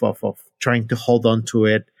way of trying to hold on to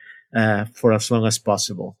it for as long as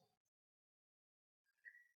possible.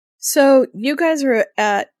 So you guys are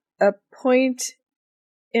at a point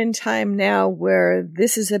in time now where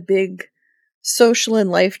this is a big social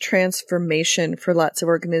and life transformation for lots of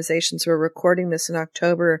organizations. We're recording this in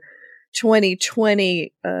October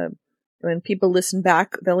 2020. When people listen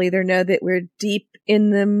back, they'll either know that we're deep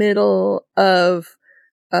in the middle of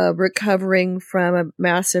recovering from a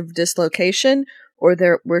massive dislocation, or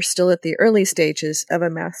we're still at the early stages of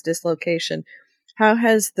a mass dislocation. How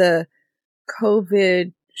has the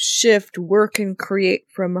COVID shift, work and create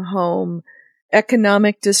from home,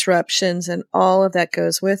 economic disruptions, and all of that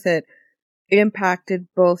goes with it impacted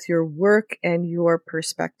both your work and your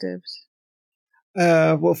perspectives?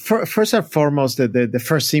 Well, first and foremost, the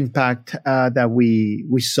first impact that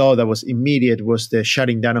we saw that was immediate was the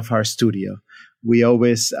shutting down of our studio. We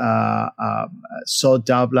always saw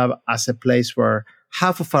Dublab as a place where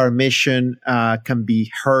half of our mission can be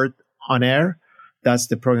heard on air. That's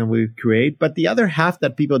the program we create. But the other half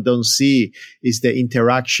that people don't see is the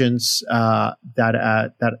interactions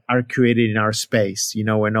that are created in our space. You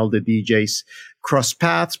know, when all the DJs cross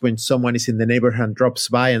paths, when someone is in the neighborhood and drops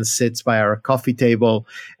by and sits by our coffee table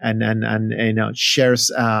and you know,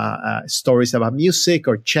 shares stories about music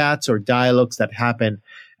or chats or dialogues that happen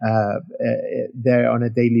there on a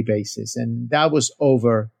daily basis. And that was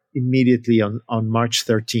over immediately on March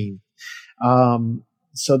 13.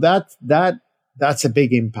 So that's a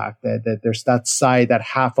big impact, that there's that side, that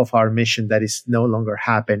half of our mission that is no longer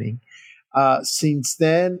happening. Since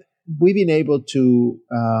then, we've been able to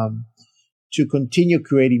continue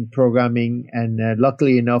creating programming and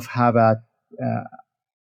luckily enough have a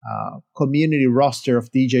community roster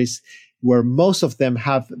of DJs where most of them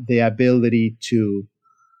have the ability to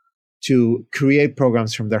create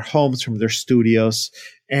programs from their homes, from their studios,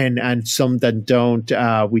 and some that don't.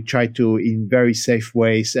 We try to, in very safe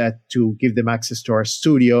ways, to give them access to our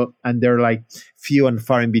studio, and they're like few and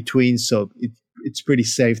far in between. So it's pretty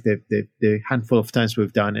safe, the handful of times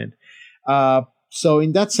we've done it. So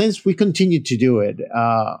in that sense, we continue to do it.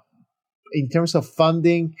 In terms of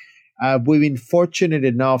funding, we've been fortunate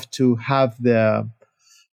enough to have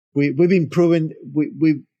we've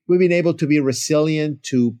been able to be resilient,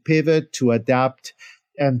 to pivot, to adapt,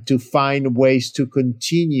 and to find ways to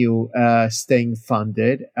continue staying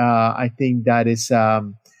funded. I think that is a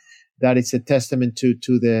testament to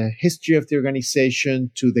the history of the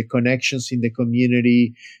organization, to the connections in the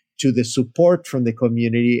community, to the support from the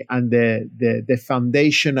community, and the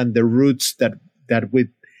foundation and the roots that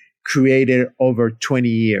we've created over 20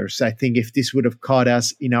 years. I think if this would have caught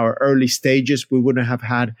us in our early stages, we wouldn't have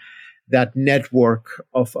had that network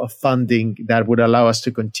of funding that would allow us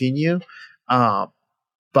to continue.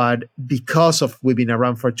 But because of we've been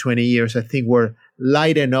around for 20 years, I think we're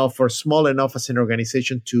light enough or small enough as an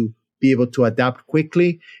organization to be able to adapt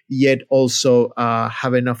quickly, yet also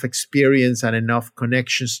have enough experience and enough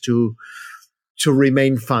connections to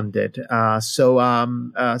remain funded. So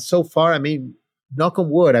far, I mean, knock on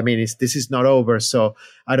wood, I mean, this is not over. So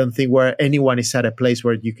I don't think where anyone is at a place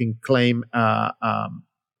where you can claim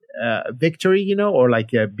victory, or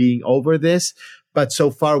like being over this. But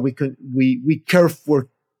so far we're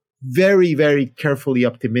very, very carefully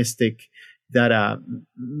optimistic that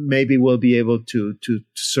maybe we'll be able to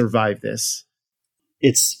survive this.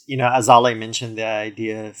 It's, as Ale mentioned, the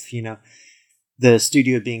idea of, the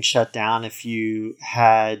studio being shut down. If you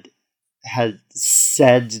had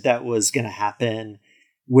said that was going to happen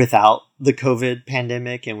without the COVID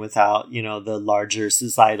pandemic and without, the larger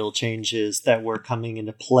societal changes that were coming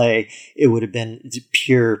into play, it would have been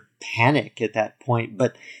pure panic at that point.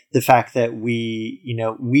 But the fact that we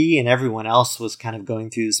and everyone else was kind of going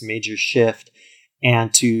through this major shift,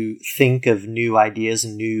 and to think of new ideas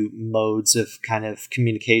and new modes of kind of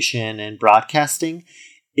communication and broadcasting,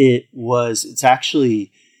 it's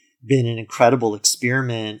actually been an incredible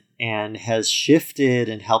experiment and has shifted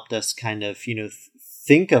and helped us kind of,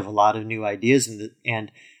 think of a lot of new ideas.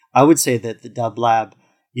 And I would say that the Dub Lab,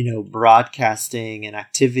 broadcasting and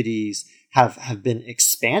activities have been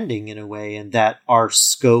expanding in a way, and that our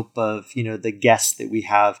scope of, the guests that we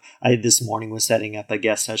have. I this morning was setting up a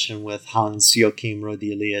guest session with Hans Joachim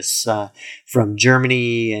Rodelius from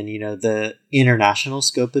Germany, and, the international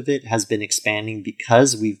scope of it has been expanding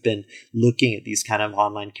because we've been looking at these kind of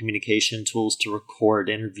online communication tools to record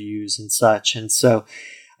interviews and such. And so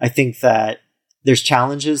I think that there's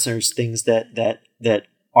challenges, there's things that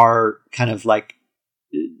are kind of like,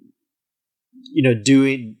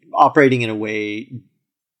 operating in a way,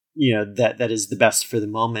 that is the best for the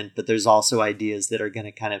moment. But there's also ideas that are going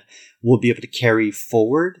to kind of, we'll be able to carry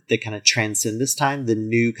forward that kind of transcend this time, the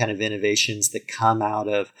new kind of innovations that come out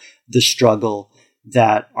of the struggle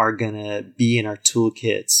that are going to be in our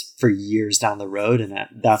toolkits for years down the road. And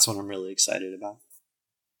that's what I'm really excited about.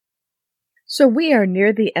 So we are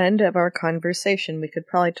near the end of our conversation. We could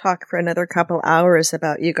probably talk for another couple hours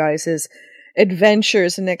about you guys'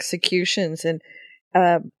 adventures and executions. And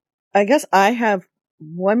I guess I have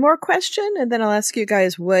one more question, and then I'll ask you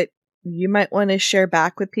guys what you might want to share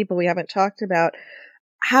back with people we haven't talked about.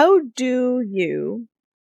 How do you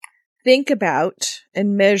think about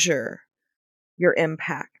and measure your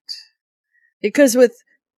impact? Because with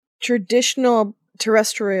traditional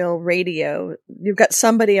terrestrial radio, you've got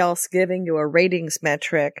somebody else giving you a ratings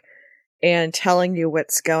metric and telling you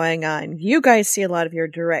what's going on. You guys see a lot of your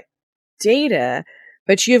direct data,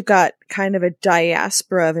 but you've got kind of a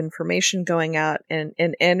diaspora of information going out and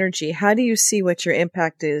energy. How do you see what your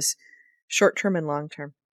impact is short-term and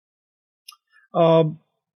long-term?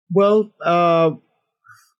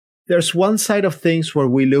 There's one side of things where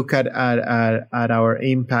we look at our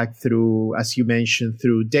impact through, as you mentioned,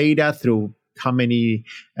 through data, through how many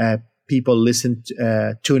people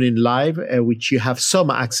tune in live, which you have some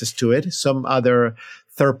access to it. Some other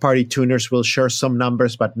third-party tuners will share some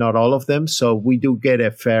numbers, but not all of them. So we do get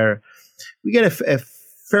a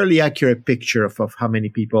fairly accurate picture of how many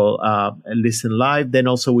people listen live. Then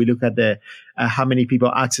also we look at the how many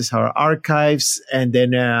people access our archives, and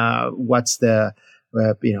then what's the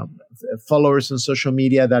followers on social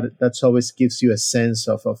media. That's always gives you a sense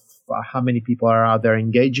of how many people are out there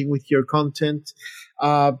engaging with your content.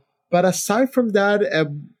 But aside from that,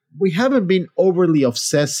 we haven't been overly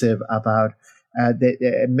obsessive about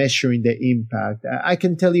measuring the impact. I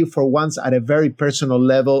can tell you for once at a very personal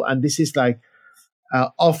level, and this is like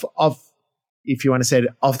if you want to say it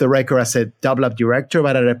off the record as a Dub Lab director,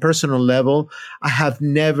 but at a personal level, I have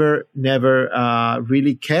never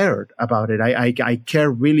really cared about it. I care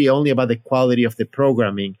really only about the quality of the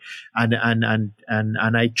programming, and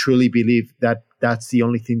I truly believe that that's the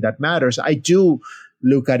only thing that matters. I do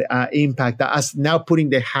look at impact as now putting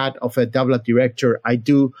the hat of a Dub Lab director. I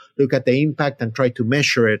do look at the impact and try to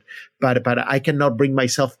measure it, but I cannot bring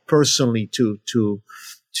myself personally to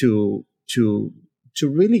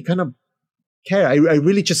really kind of care. I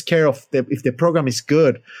really just care if the program is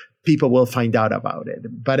good, people will find out about it.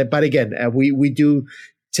 But again, we do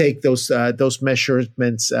take those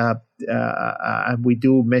measurements and we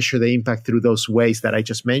do measure the impact through those ways that I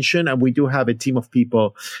just mentioned. And we do have a team of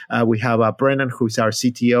people. We have Brennan, who's our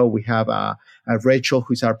CTO. We have Rachel,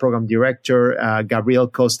 who's our program director. Gabriel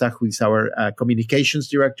Costa, who is our communications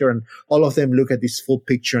director. And all of them look at this full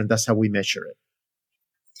picture, and that's how we measure it.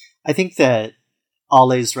 I think that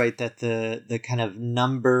Ale's right that the kind of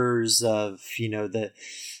numbers of,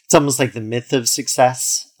 it's almost like the myth of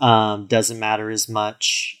success doesn't matter as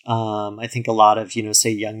much. I think a lot of,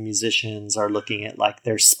 say young musicians are looking at like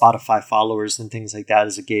their Spotify followers and things like that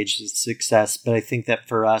as a gauge of success. But I think that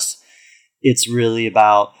for us, it's really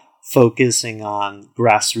about focusing on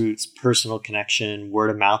grassroots, personal connection, word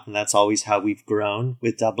of mouth. And that's always how we've grown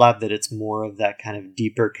with Dublab, that it's more of that kind of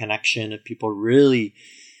deeper connection of people really,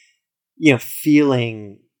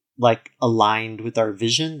 feeling like aligned with our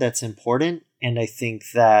vision. That's important. And I think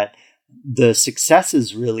that the success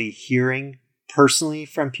is really hearing personally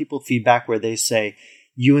from people feedback where they say,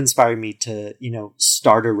 you inspired me to,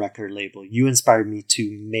 start a record label. You inspired me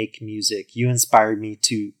to make music. You inspired me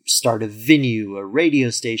to start a venue, a radio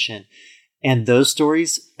station. And those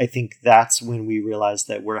stories, I think that's when we realize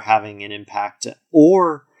that we're having an impact.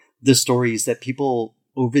 Or the stories that people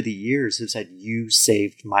over the years have said, you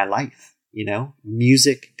saved my life.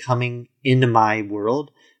 Music coming into my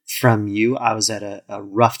world from you. I was at a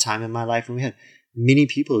rough time in my life, and we had many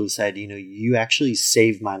people who said, you actually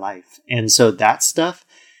saved my life. And so that stuff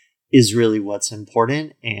is really what's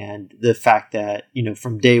important. And the fact that,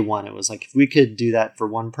 from day one, it was like, if we could do that for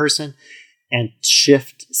one person and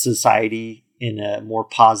shift society in a more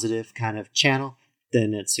positive kind of channel,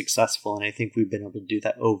 then it's successful. And I think we've been able to do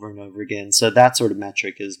that over and over again. So that sort of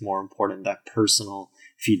metric is more important, that personal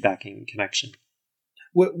feedback and connection.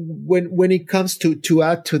 When it comes to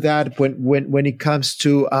add to that, when it comes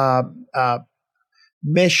to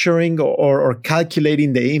measuring or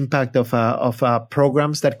calculating the impact of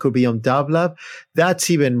programs that could be on Dublab, that's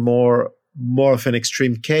even more of an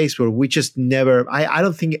extreme case where we just never. I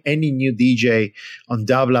don't think any new DJ on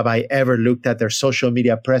Dublab I ever looked at their social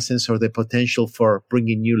media presence or the potential for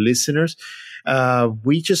bringing new listeners.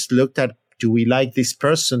 We just looked at, do we like this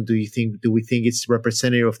person? Do we think it's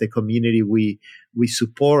representative of the community we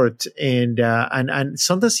support? And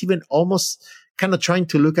sometimes even almost kind of trying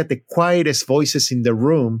to look at the quietest voices in the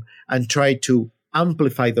room and try to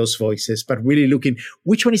amplify those voices, but really looking,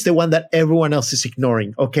 which one is the one that everyone else is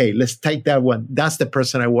ignoring? Okay, let's take that one. That's the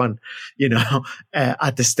person I want,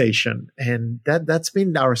 at the station. And that's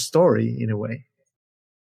been our story in a way.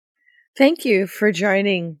 Thank you for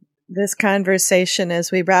joining this conversation.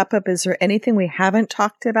 As we wrap up, is there anything we haven't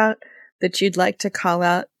talked about that you'd like to call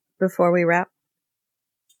out before we wrap?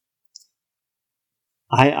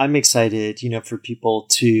 I'm excited, for people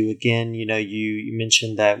to, again, you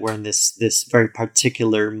mentioned that we're in this very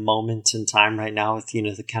particular moment in time right now with,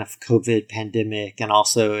 the kind of COVID pandemic and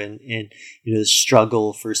also in the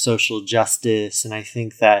struggle for social justice. And I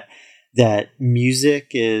think that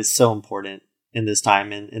music is so important in this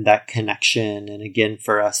time and that connection. And again,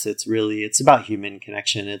 for us, it's about human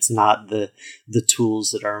connection. It's not the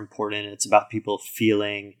tools that are important. It's about people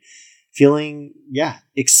feeling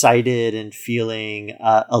excited and feeling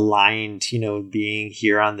aligned, being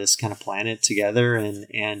here on this kind of planet together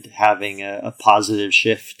and having a positive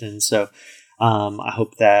shift. And so I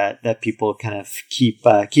hope that people kind of keep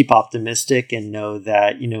optimistic and know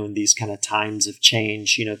that, in these kind of times of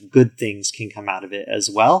change, good things can come out of it as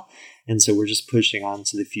well. And so we're just pushing on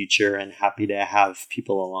to the future and happy to have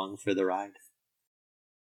people along for the ride.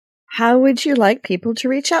 How would you like people to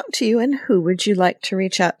reach out to you, and who would you like to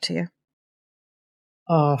reach out to you?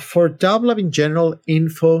 For Dublab in general,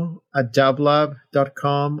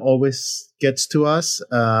 info@dublab.com always gets to us.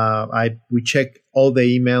 We check all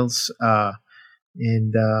the emails.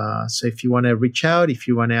 So if you want to reach out, if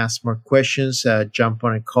you want to ask more questions, jump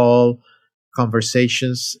on a call,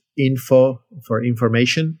 conversations, info for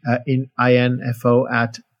information,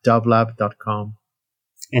 info@dublab.com.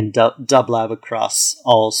 And Dublab across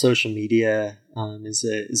all social media is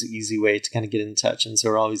an easy way to kind of get in touch. And so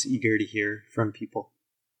we're always eager to hear from people.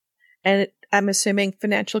 And I'm assuming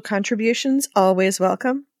financial contributions, always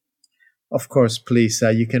welcome. Of course, please.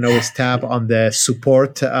 You can always tap on the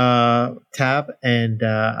support tab and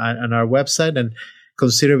on our website and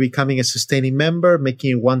consider becoming a sustaining member,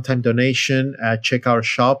 making a one-time donation. Check our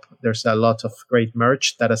shop. There's a lot of great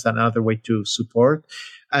merch. That is another way to support.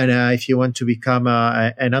 And if you want to become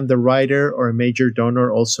an underwriter or a major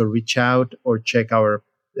donor, also reach out or check our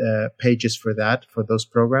pages for those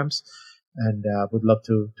programs. And would love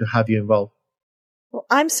to have you involved. Well,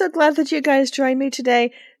 I'm so glad that you guys joined me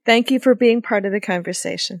today. Thank you for being part of the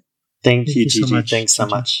conversation. Thank you, Gigi. So much. Thanks so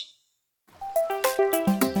much.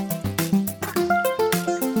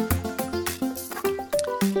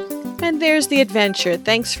 And there's the adventure.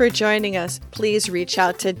 Thanks for joining us. Please reach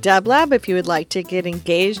out to Dublab if you would like to get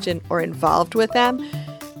engaged or involved with them.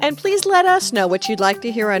 And please let us know what you'd like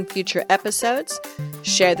to hear on future episodes.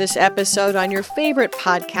 Share this episode on your favorite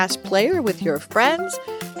podcast player with your friends.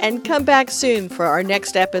 And come back soon for our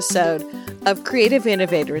next episode of Creative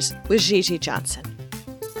Innovators with Gigi Johnson.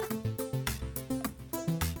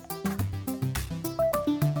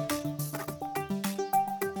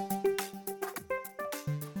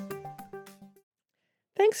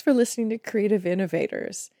 Thanks for listening to Creative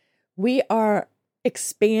Innovators. We are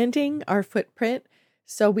expanding our footprint.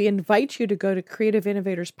 So we invite you to go to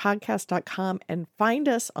creativeinnovatorspodcast.com and find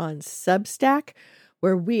us on Substack,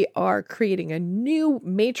 where we are creating a new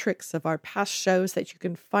matrix of our past shows that you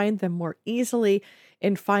can find them more easily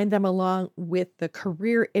and find them along with the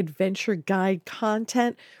career adventure guide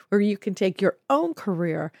content, where you can take your own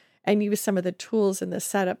career and use some of the tools in the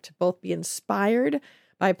setup to both be inspired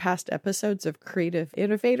by past episodes of Creative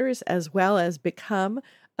Innovators, as well as become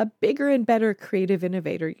a bigger and better creative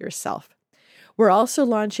innovator yourself. We're also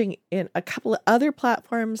launching in a couple of other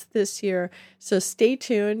platforms this year, so stay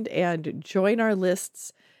tuned and join our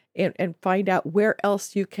lists and find out where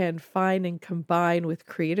else you can find and combine with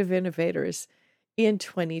Creative Innovators in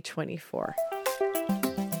 2024.